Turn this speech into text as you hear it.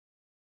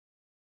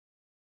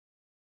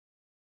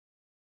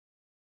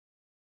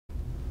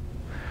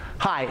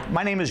Hi,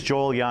 my name is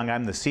Joel Young.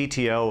 I'm the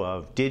CTO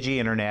of Digi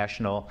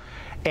International,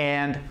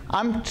 and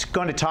I'm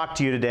going to talk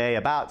to you today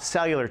about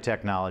cellular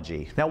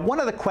technology. Now, one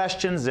of the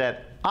questions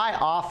that I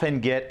often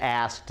get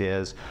asked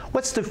is,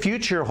 what's the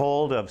future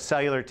hold of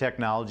cellular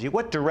technology?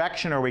 What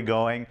direction are we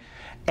going?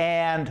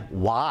 And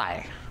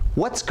why?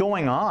 What's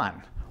going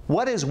on?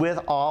 What is with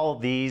all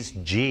these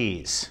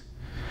Gs?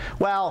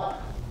 Well,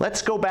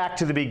 let's go back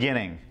to the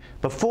beginning.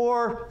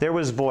 Before there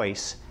was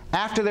voice,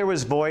 after there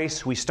was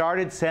voice, we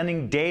started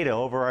sending data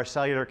over our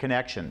cellular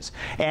connections,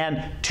 and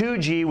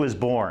 2G was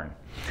born.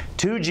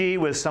 2G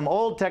was some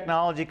old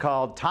technology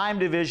called time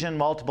division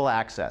multiple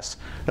access.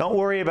 Don't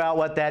worry about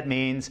what that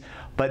means,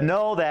 but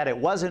know that it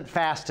wasn't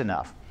fast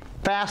enough.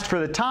 Fast for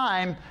the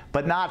time,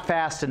 but not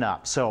fast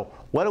enough. So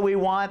what do we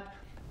want?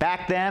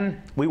 Back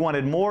then, we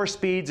wanted more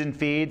speeds and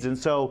feeds, and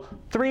so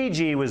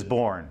 3G was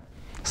born.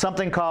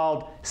 Something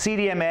called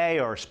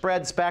CDMA, or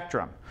spread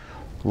spectrum.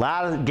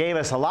 Gave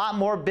us a lot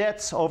more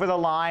bits over the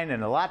line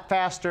and a lot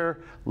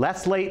faster,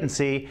 less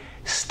latency.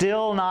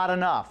 Still not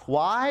enough.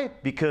 Why?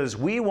 Because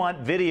we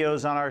want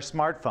videos on our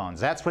smartphones.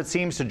 That's what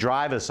seems to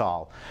drive us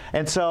all.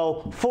 And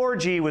so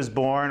 4G was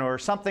born, or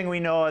something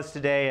we know as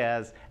today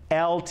as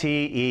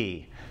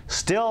LTE.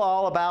 Still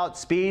all about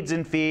speeds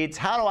and feeds.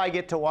 How do I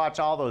get to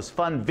watch all those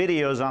fun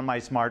videos on my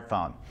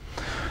smartphone?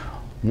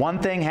 One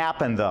thing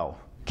happened though.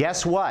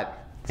 Guess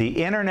what?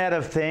 The Internet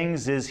of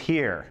Things is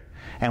here.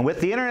 And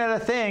with the Internet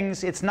of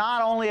Things, it's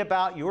not only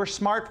about your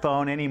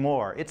smartphone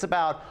anymore. It's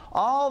about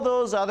all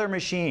those other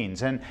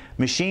machines. And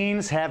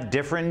machines have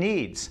different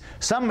needs.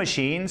 Some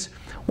machines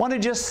want to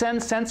just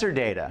send sensor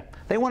data.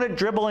 They want to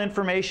dribble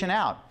information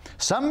out.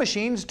 Some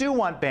machines do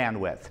want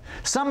bandwidth.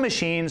 Some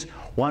machines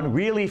want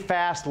really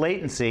fast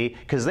latency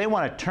because they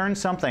want to turn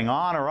something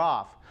on or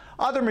off.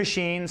 Other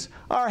machines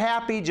are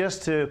happy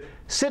just to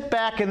sit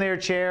back in their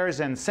chairs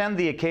and send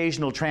the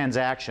occasional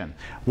transaction.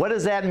 What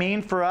does that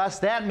mean for us?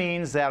 That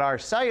means that our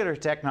cellular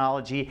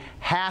technology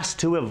has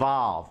to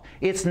evolve.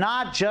 It's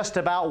not just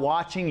about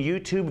watching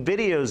YouTube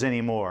videos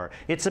anymore.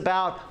 It's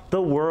about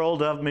the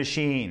world of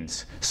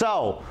machines.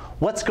 So,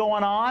 what's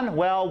going on?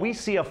 Well, we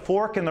see a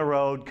fork in the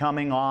road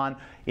coming on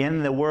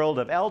in the world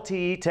of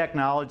LTE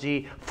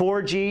technology,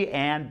 4G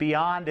and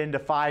beyond into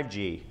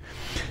 5G.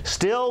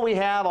 Still, we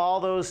have all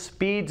those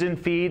speeds and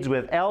feeds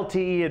with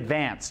LTE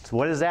Advanced.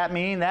 What does that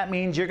mean? That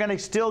means you're going to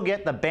still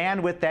get the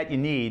bandwidth that you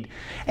need.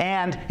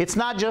 And it's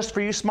not just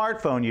for you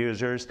smartphone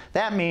users.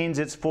 That means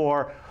it's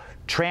for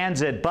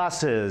transit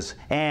buses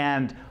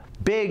and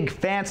big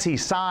fancy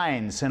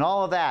signs and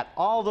all of that.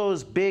 All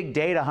those big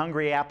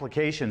data-hungry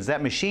applications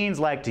that machines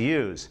like to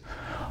use.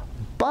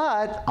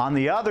 But on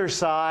the other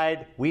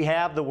side, we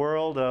have the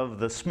world of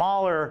the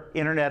smaller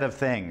Internet of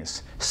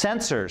Things.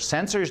 Sensors.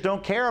 Sensors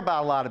don't care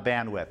about a lot of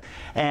bandwidth.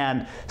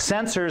 And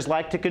sensors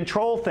like to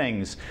control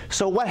things.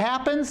 So what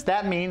happens?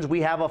 That means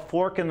we have a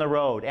fork in the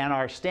road, and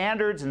our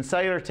standards in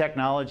cellular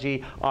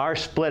technology are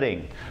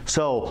splitting.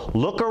 So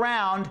look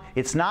around.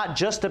 It's not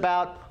just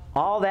about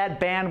all that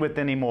bandwidth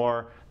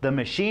anymore. The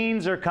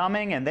machines are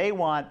coming, and they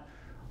want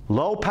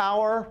low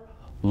power,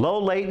 low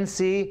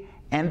latency,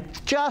 and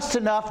just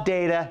enough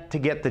data to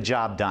get the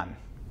job done.